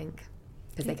that, I think,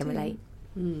 because they can relate.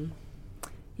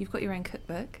 You've got your own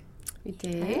cookbook. We do.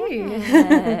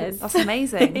 Yes. That's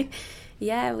amazing.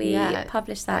 We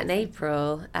published that in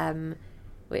April,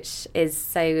 which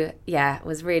is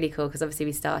was really cool, because obviously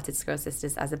we started Squirrel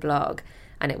Sisters as a blog,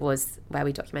 and it was where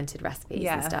we documented recipes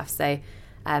and stuff. So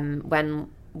when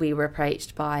we were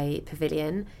approached by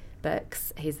Pavilion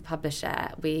Books, who's the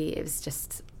publisher, it was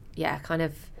just kind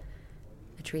of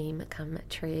a dream come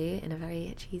true in a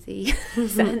very cheesy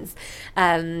sense.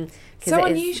 So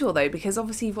unusual though, because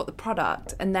obviously you've got the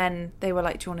product, and then they were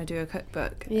like, do you want to do a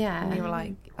cookbook? And you were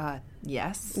like,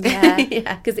 yes.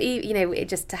 Because it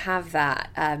just to have that,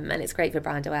 and it's great for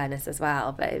brand awareness as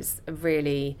well, but it was a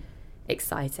really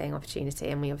exciting opportunity,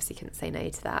 and we obviously couldn't say no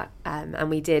to that, and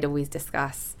we did always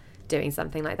discuss doing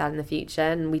something like that in the future,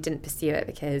 and we didn't pursue it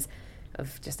because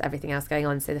of just everything else going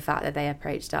on. So the fact that they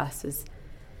approached us was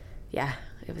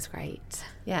it was great.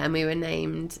 And we were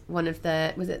named one of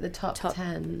the top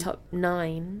 10? Top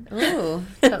 9. Oh,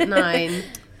 top 9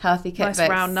 healthy cookbooks. Nice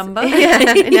round number. By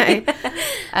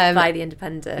The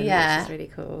Independent, which is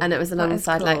really cool. And it was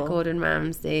alongside like Gordon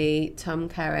Ramsay, Tom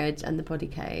Kerridge and The Body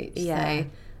Coach. So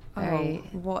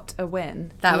what a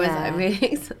win. That was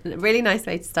a really nice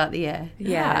way to start the year.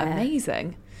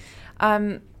 Amazing.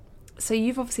 So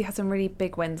you've obviously had some really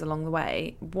big wins along the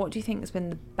way. What do you think has been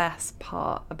the best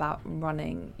part about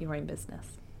running your own business?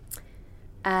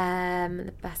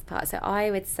 The best part, so I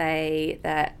would say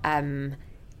that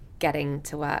getting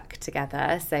to work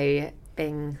together, so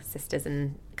being sisters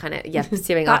and kind of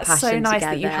pursuing our passion together. That's so nice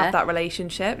that you have that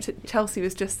relationship. Chelsea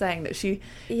was just saying that she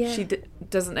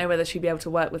doesn't know whether she'd be able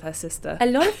to work with her sister. A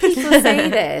lot of people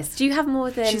say this. Do you have more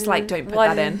than She's like, don't put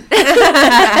that in.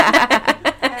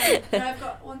 I've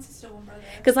got one sister, one brother.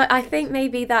 Because I think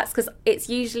maybe that's because it's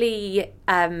usually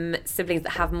siblings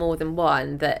that have more than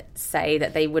one that say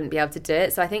that they wouldn't be able to do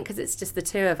it. So I think because it's just the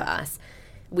two of us,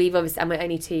 we've obviously, and we're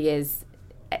only 2 years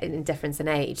in difference in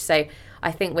age. So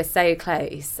I think we're so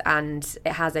close, and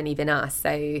it has only been us.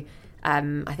 So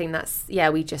I think that's,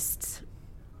 we just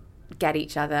get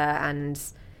each other, and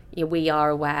we are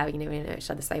aware, we know each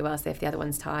other so well. So if the other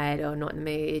one's tired or not in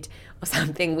the mood or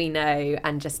something, we know,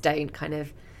 and just don't kind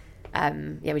of,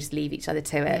 we just leave each other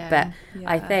to it. But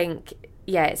I think,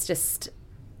 it's just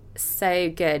so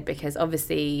good because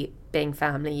obviously being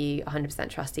family, you 100%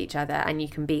 trust each other, and you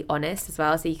can be honest as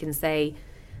well. So you can say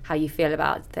how you feel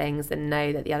about things and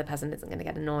know that the other person isn't going to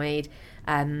get annoyed.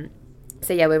 So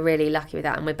we're really lucky with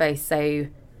that, and we're both so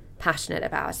passionate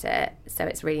about it. So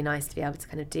it's really nice to be able to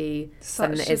kind of do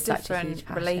something that is such a huge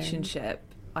passion. Relationship,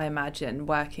 I imagine,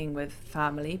 working with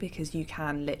family, because you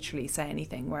can literally say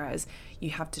anything, whereas you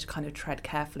have to kind of tread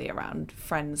carefully around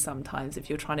friends sometimes if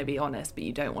you're trying to be honest but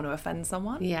you don't want to offend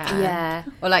someone.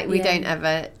 Or like we don't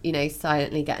ever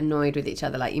silently get annoyed with each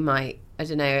other like you might, I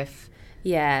don't know if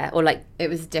or like it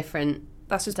was different.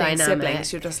 That's just dynamic. Being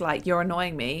siblings, you're just like, you're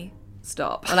annoying me,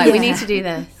 stop. Or like we need to do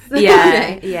this.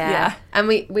 And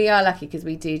we are lucky because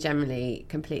we do generally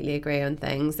completely agree on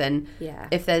things, and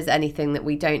if there's anything that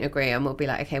we don't agree on, we'll be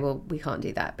like, okay, well, we can't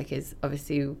do that, because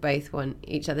obviously we both want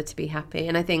each other to be happy.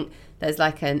 And I think there's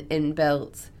like an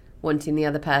inbuilt wanting the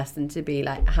other person to be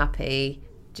like happy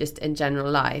just in general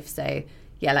life. So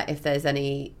like if there's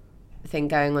anything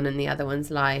going on in the other one's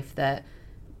life that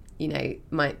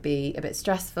might be a bit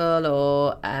stressful,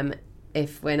 or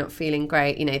if we're not feeling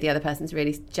great, the other person's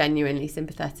really genuinely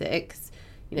sympathetic.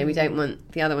 We don't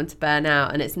want the other one to burn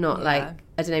out. And it's not like,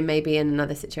 I don't know, maybe in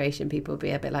another situation people would be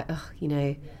a bit like,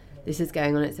 this is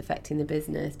going on, it's affecting the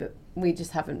business. But we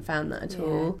just haven't found that at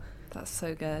all. That's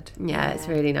so good. It's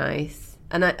really nice.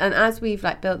 And as we've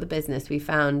built the business, we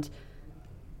found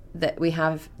that we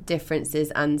have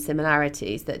differences and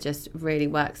similarities that just really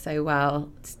work so well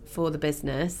for the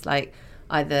business, like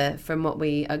either from what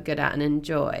we are good at and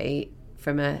enjoy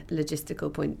from a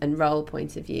logistical point and role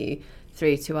point of view,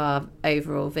 through to our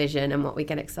overall vision and what we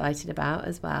get excited about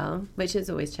as well, which is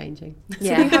always changing.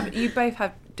 So you both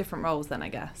have different roles then, I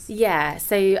guess.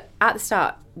 So at the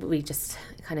start we just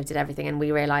kind of did everything, and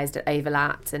we realised it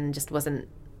overlapped and just wasn't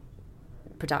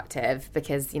productive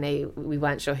because we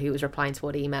weren't sure who was replying to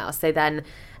what email. So then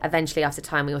eventually after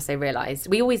time we also realised,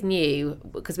 we always knew,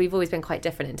 because we've always been quite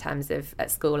different in terms of at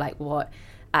school, like what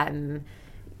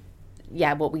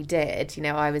we did.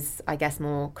 I was, I guess,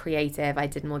 more creative. I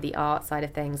did more the art side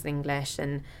of things, English,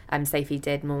 and Sophie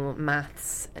did more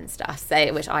maths and stuff,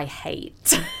 so which I hate.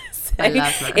 So I love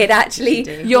maths. It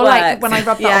actually you're works. Like when I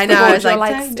rubbed that off the board, I was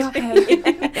like, stop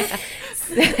it.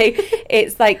 So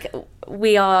it's like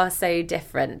we are so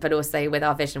different, but also with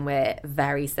our vision we're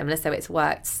very similar, so it's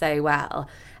worked so well.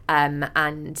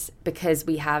 And because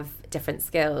we have different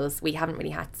skills, we haven't really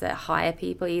had to hire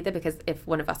people either, because if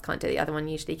one of us can't do it, the other one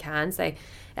usually can. So it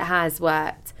has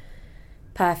worked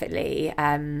perfectly.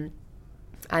 And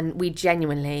we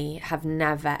genuinely have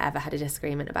never, ever had a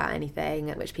disagreement about anything,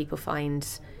 which people find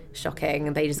shocking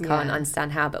and they just can't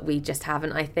understand how, but we just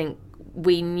haven't. I think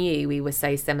we knew we were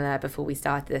so similar before we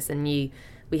started this, and knew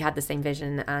we had the same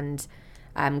vision and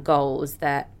goals,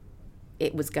 that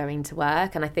it was going to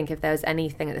work. And I think if there was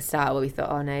anything at the start where we thought,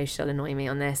 oh no, she'll annoy me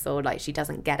on this, or like she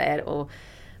doesn't get it or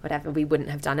whatever, we wouldn't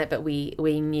have done it. But we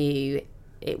knew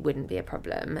it wouldn't be a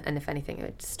problem, and if anything it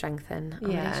would strengthen our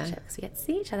relationship, because we get to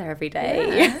see each other every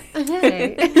day.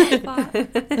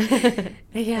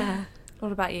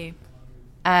 What about you?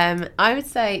 I would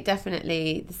say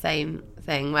definitely the same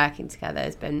thing. Working together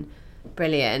has been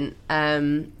brilliant,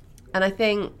 and I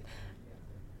think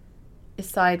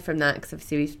aside from that, because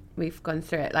obviously we've gone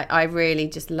through it, like I really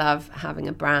just love having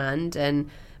a brand, and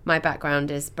my background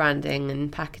is branding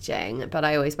and packaging, but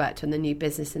I always worked on the new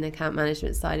business and account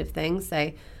management side of things.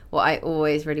 So what I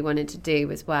always really wanted to do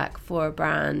was work for a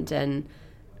brand, and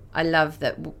I love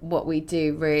that what we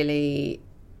do really,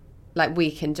 like,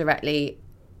 we can directly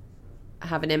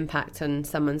have an impact on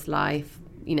someone's life.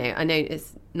 I know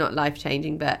it's not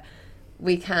life-changing, but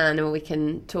we can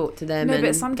talk to them and get excited. No,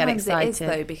 but sometimes it is,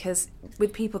 though, because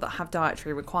with people that have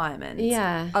dietary requirements,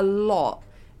 a lot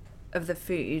of the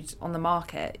food on the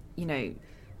market,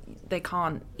 they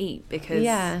can't eat because,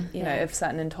 of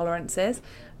certain intolerances.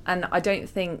 And I don't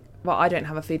think, I don't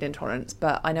have a food intolerance,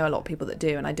 but I know a lot of people that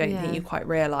do, and I don't think you quite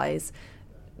realise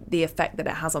the effect that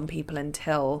it has on people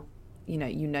until,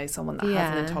 someone that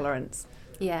has an intolerance.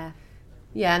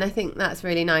 Yeah, and I think that's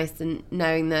really nice, and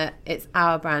knowing that it's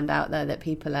our brand out there that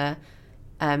people are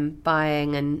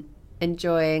buying, and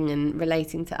enjoying and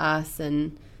relating to us,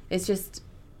 and it's just,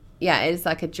 it's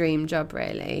like a dream job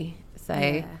really.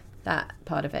 So that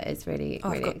part of it is really,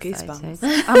 really I've got exciting.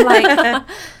 goosebumps. I'm like,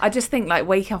 I just think like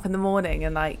waking up in the morning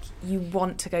and like you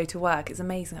want to go to work. It's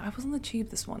amazing. I was on the tube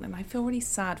this morning and I feel really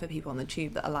sad for people on the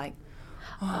tube that are like,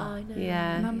 I know.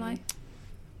 Yeah. And I'm like,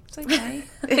 it's okay.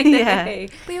 Yeah.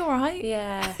 Be all right.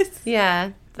 Yeah.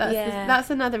 Yeah. That's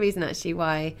another reason actually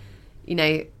why, you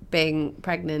know, being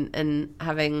pregnant and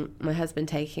having my husband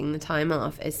taking the time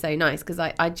off is so nice, because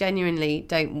I genuinely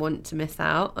don't want to miss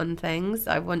out on things.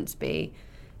 I want to be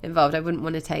involved. I wouldn't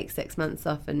want to take 6 months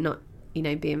off and not, you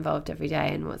know, be involved every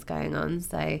day in what's going on.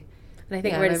 So, and I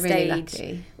think we're at a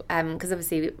stage, because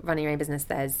obviously running your own business,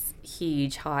 there's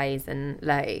huge highs and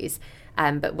lows,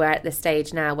 but we're at the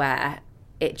stage now where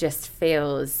it just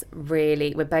feels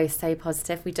really, we're both so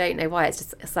positive. We don't know why. It's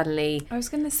just suddenly, I was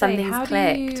going to say, something's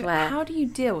clicked. How do you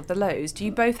deal with the lows? Do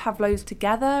you both have lows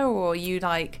together, or are you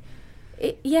like...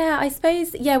 I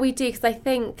suppose, we do, because I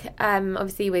think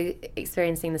obviously we're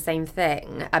experiencing the same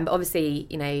thing, but obviously,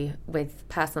 you know, with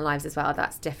personal lives as well,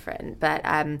 that's different. But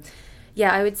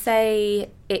I would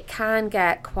say it can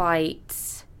get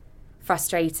quite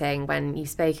frustrating when you've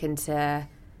spoken to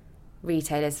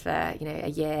retailers for, you know, a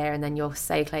year, and then you're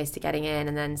so close to getting in,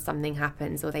 and then something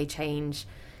happens or they change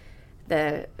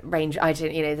the range. I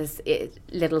don't, you know, there's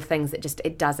little things that just,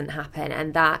 it doesn't happen,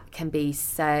 and that can be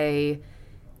so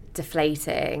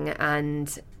deflating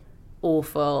and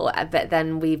awful. But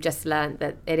then we've just learnt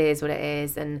that it is what it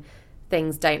is, and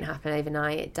things don't happen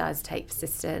overnight. It does take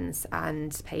persistence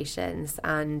and patience,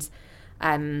 and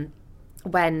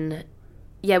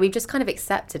we've just kind of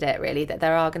accepted it really, that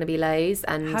there are going to be lows.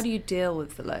 And how do you deal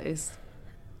with the lows?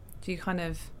 Do you kind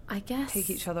of, I guess, pick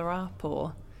each other up,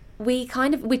 or we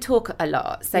talk a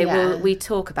lot, so we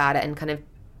talk about it and kind of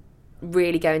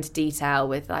really go into detail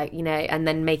with, like, you know, and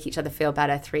then make each other feel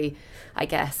better through, I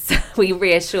guess, we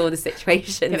reassure the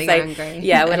situation. Getting so angry.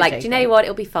 we're like, do you know what,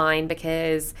 it'll be fine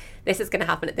because this is going to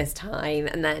happen at this time,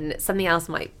 and then something else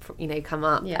might, you know, come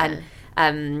up.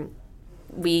 And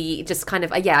we just kind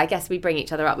of, I guess we bring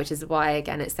each other up, which is why,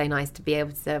 again, it's so nice to be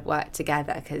able to work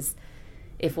together, because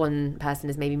if one person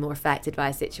is maybe more affected by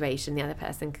a situation, the other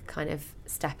person could kind of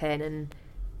step in and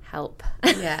help.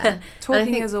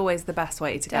 Talking is always the best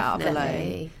way to get out of the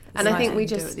low. And I think we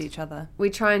just do it with each other. We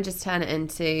try and just turn it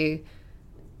into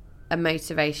a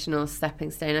motivational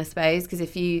stepping stone, I suppose, because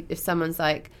if someone's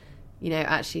like, you know,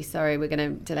 actually, sorry, we're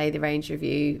going to delay the range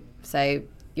review, so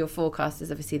your forecast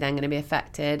is obviously then going to be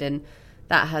affected, and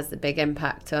that has a big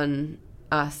impact on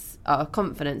us, our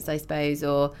confidence, I suppose,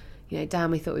 or, you know,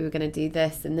 damn, we thought we were going to do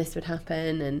this and this would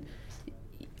happen. And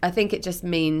I think it just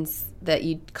means that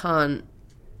you can't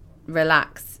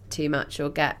relax too much or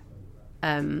get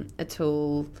at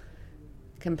all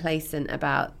complacent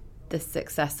about the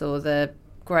success or the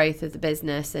growth of the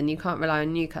business, and you can't rely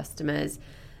on new customers.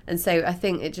 And so I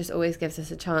think it just always gives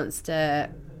us a chance to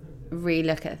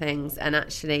relook at things and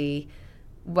actually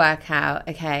work out,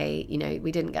 okay, you know,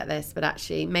 we didn't get this, but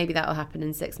actually maybe that will happen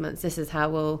in 6 months. This is how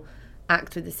we'll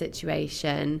act with the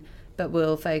situation, but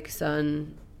we'll focus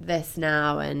on this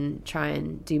now and try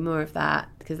and do more of that,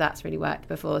 because that's really worked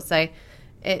before. So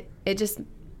it just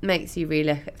makes you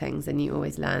relook at things, and you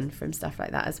always learn from stuff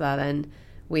like that as well. And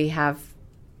we have,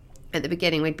 at the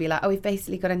beginning, we'd be like, oh, we've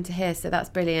basically got into here, so that's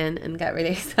brilliant, and get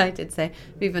really excited, so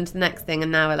move on to the next thing.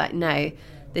 And now we're like, no,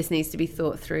 this needs to be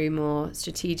thought through more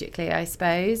strategically, I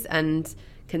suppose, and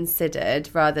considered,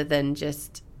 rather than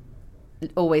just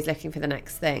always looking for the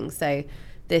next thing. So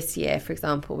this year, for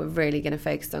example, we're really going to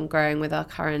focus on growing with our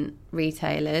current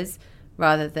retailers,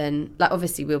 rather than, like,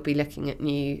 obviously we'll be looking at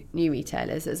new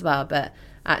retailers as well, but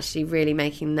actually really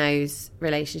making those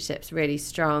relationships really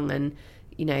strong, and,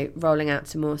 you know, rolling out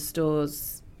to more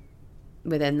stores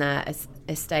within their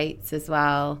estates as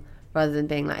well, rather than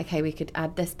being like, okay, we could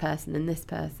add this person and this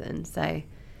person. So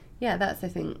that's, I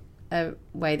think, a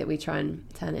way that we try and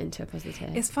turn it into a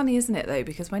positive. It's funny, isn't it, though,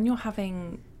 because when you're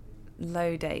having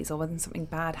low days, or when something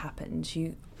bad happens,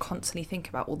 you constantly think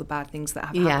about all the bad things that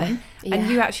have happened, and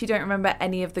you actually don't remember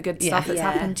any of the good stuff that's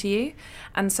happened to you.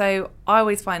 And so I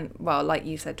always find, well, like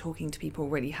you said, talking to people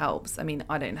really helps. I mean,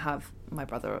 I don't have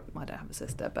a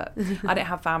sister, but I don't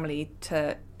have family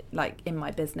to, like, in my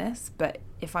business, but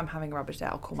if I'm having a rubbish day,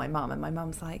 I'll call my mum, and my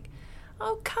mum's like,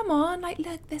 oh, come on, like,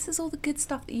 look, this is all the good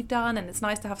stuff that you've done. And it's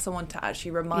nice to have someone to actually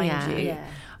remind you.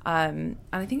 And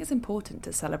I think it's important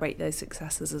to celebrate those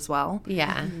successes as well.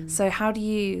 So how do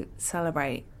you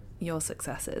celebrate your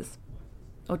successes,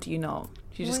 or do you not?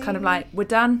 Do you just kind of like, we're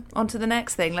done, on to the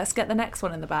next thing, let's get the next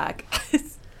one in the bag?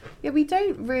 We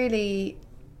don't really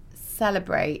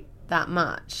celebrate that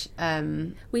much.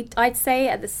 I'd say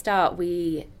at the start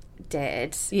we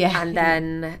did, and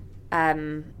then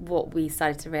what we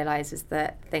started to realise is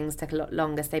that things took a lot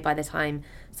longer. So by the time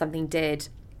something did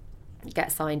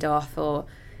get signed off, or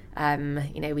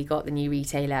we got the new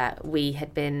retailer, we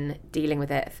had been dealing with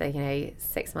it for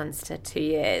 6 months to 2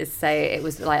 years. So it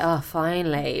was like, oh,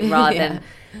 finally, rather than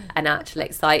an actual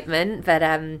excitement. But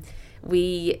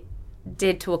we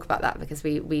did talk about that because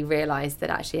we realised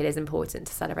that actually it is important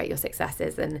to celebrate your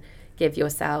successes and give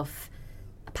yourself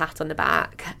a pat on the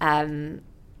back.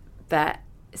 But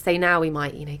so now we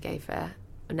might go for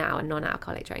a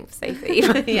non-alcoholic drink for Sophie.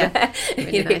 Really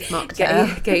nice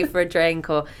mocktail. go for a drink,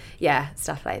 or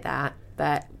stuff like that.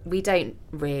 But we don't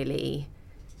really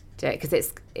do it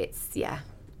because it's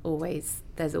always,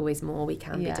 there's always more we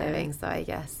can be doing. So I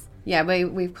guess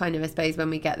we've kind of, I suppose, when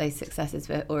we get those successes,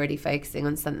 we're already focusing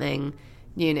on something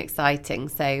new and exciting.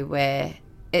 So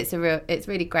it's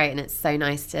really great, and it's so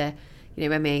nice to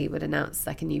when we would announce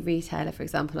like a new retailer, for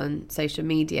example, on social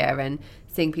media, and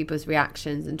seeing people's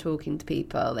reactions and talking to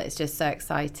people, it's just so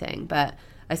exciting. But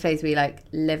I suppose we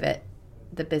live it,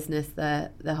 the business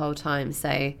the whole time,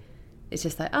 so it's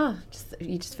just like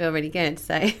you just feel really good.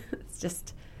 So it's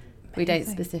just amazing. We don't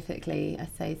specifically, I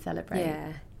say, celebrate.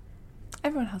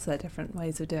 Everyone has their different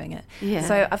ways of doing it.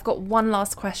 So I've got one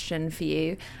last question for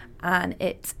you, and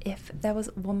it's, if there was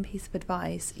one piece of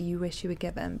advice you wish you were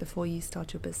given before you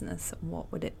start your business,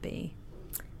 what would it be?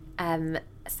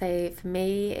 So for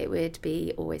me, it would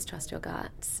be always trust your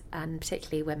gut, and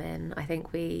particularly women. I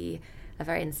think we are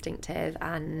very instinctive,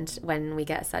 and when we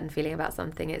get a certain feeling about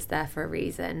something, it's there for a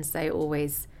reason. So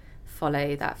always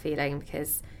follow that feeling,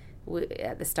 because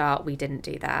at the start we didn't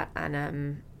do that,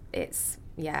 and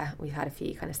we've had a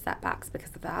few kind of setbacks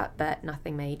because of that, but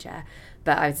nothing major.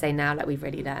 But I would say now we've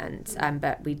really learned,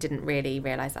 but we didn't really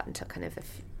realise that until kind of a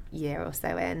year or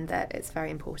so in, that it's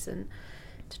very important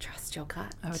to trust your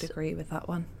gut. I would agree with that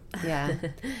one.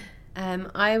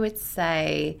 I would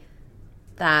say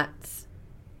that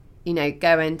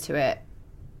go into it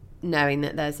knowing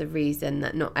that there's a reason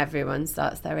that not everyone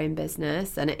starts their own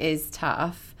business, and it is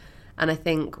tough. And I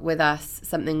think with us,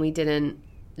 something we didn't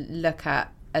look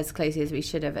at as closely as we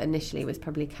should have initially was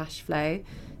probably cash flow.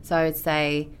 So I would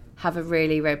say have a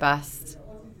really robust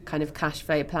kind of cash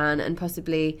flow plan, and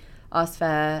possibly ask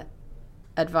for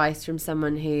advice from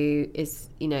someone who is,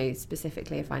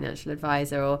 specifically a financial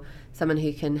advisor, or someone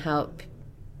who can help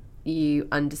you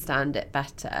understand it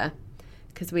better.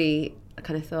 Because we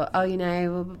kind of thought,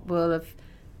 we'll have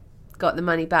got the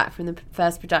money back from the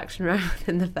first production run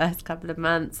in the first couple of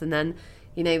months, and then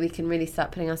we can really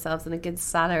start putting ourselves on a good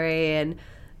salary. And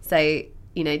so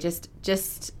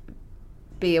just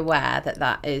be aware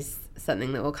that is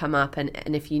something that will come up,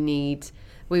 and if you need,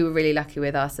 we were really lucky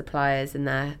with our suppliers and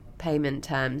their payment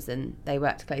terms, and they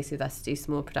worked closely with us to do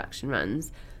small production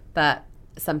runs, but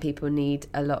some people need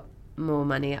a lot more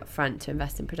money up front to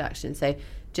invest in production. So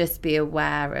just be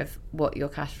aware of what your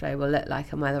cash flow will look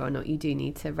like, and whether or not you do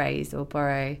need to raise or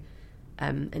borrow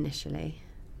initially.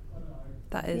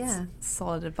 That is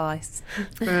solid advice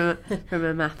from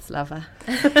a maths lover.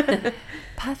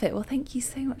 Perfect. Well, thank you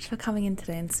so much for coming in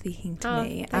today and speaking to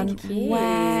me. Thank you.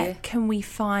 Where can we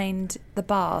find the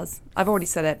bars? I've already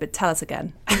said it, but tell us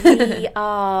again. We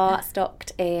are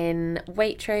stocked in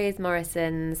Waitrose,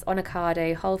 Morrison's,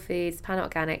 Onacado, Whole Foods, Planet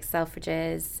Organics,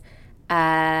 Selfridges.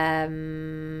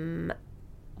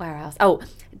 Where else?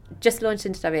 Just launched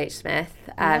into WH Smith.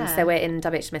 So we're in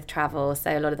WH Smith Travel,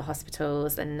 so a lot of the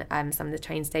hospitals and some of the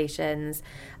train stations.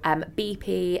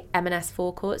 BP, M&S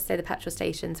forecourts, so the petrol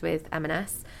stations with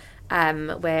M&S.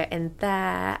 We're in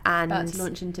there, and about to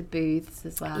launch into Booths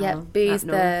as well. Yeah, Booths,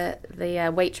 the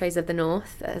Waitrose of the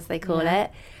North, as they call it.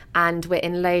 And we're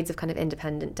in loads of kind of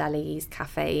independent delis,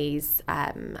 cafes,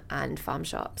 and farm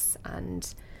shops,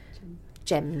 and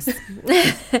gyms.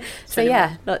 So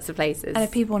lots of places. And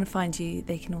if people want to find you,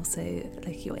 they can also look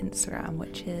at your Instagram,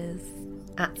 which is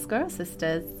at Squirrel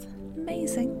Sisters.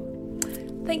 Amazing.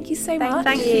 Thank you so much.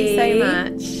 Thank you so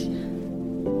much.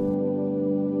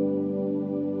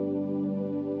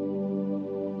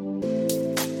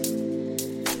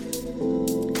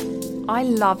 I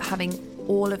love having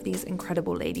all of these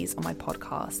incredible ladies on my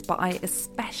podcast, but I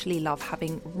especially love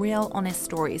having real, honest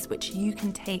stories which you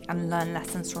can take and learn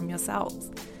lessons from yourselves.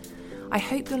 I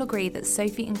hope you'll agree that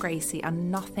Sophie and Gracie are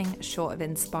nothing short of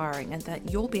inspiring, and that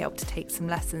you'll be able to take some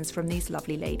lessons from these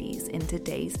lovely ladies in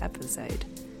today's episode.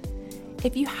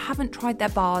 If you haven't tried their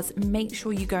bars, make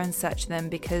sure you go and search them,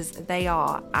 because they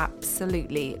are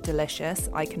absolutely delicious.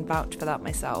 I can vouch for that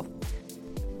myself.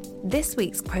 This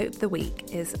week's quote of the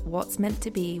week is, "What's meant to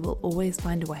be will always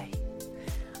find a way."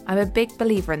 I'm a big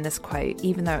believer in this quote,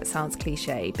 even though it sounds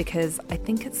cliche, because I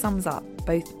think it sums up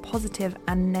both positive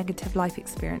and negative life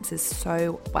experiences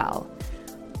so well.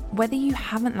 Whether you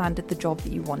haven't landed the job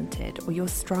that you wanted or you're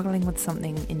struggling with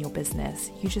something in your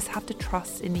business, you just have to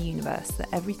trust in the universe that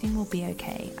everything will be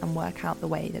okay and work out the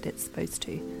way that it's supposed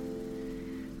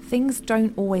to. Things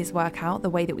don't always work out the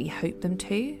way that we hope them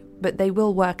to, but they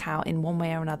will work out in one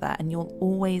way or another, and you'll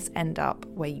always end up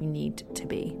where you need to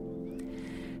be.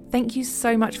 Thank you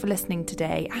so much for listening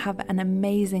today. Have an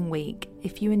amazing week.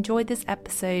 If you enjoyed this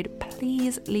episode,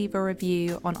 please leave a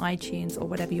review on iTunes or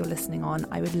whatever you're listening on.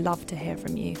 I would love to hear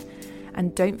from you.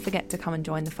 And don't forget to come and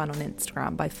join the fun on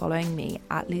Instagram by following me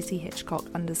at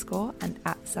LucyHitchcock_ and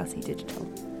at SassyDigital.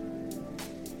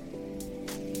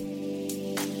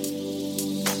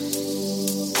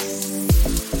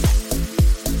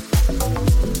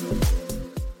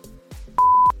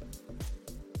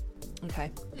 Okay.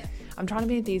 Yeah. I'm trying to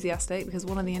be enthusiastic because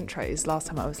one of the intros last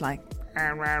time I was like,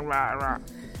 rah, rah, rah, rah.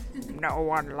 No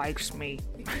one likes me.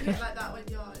 You can get like that when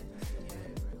you're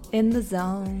in the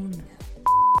zone.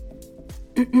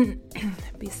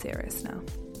 Be serious now.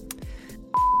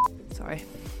 Sorry,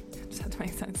 just had to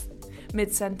make sense.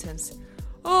 Mid-sentence.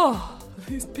 Oh,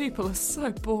 these people are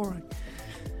so boring.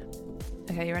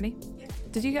 Okay, you ready? Yeah.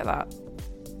 Did you get that?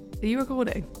 Are you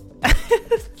recording?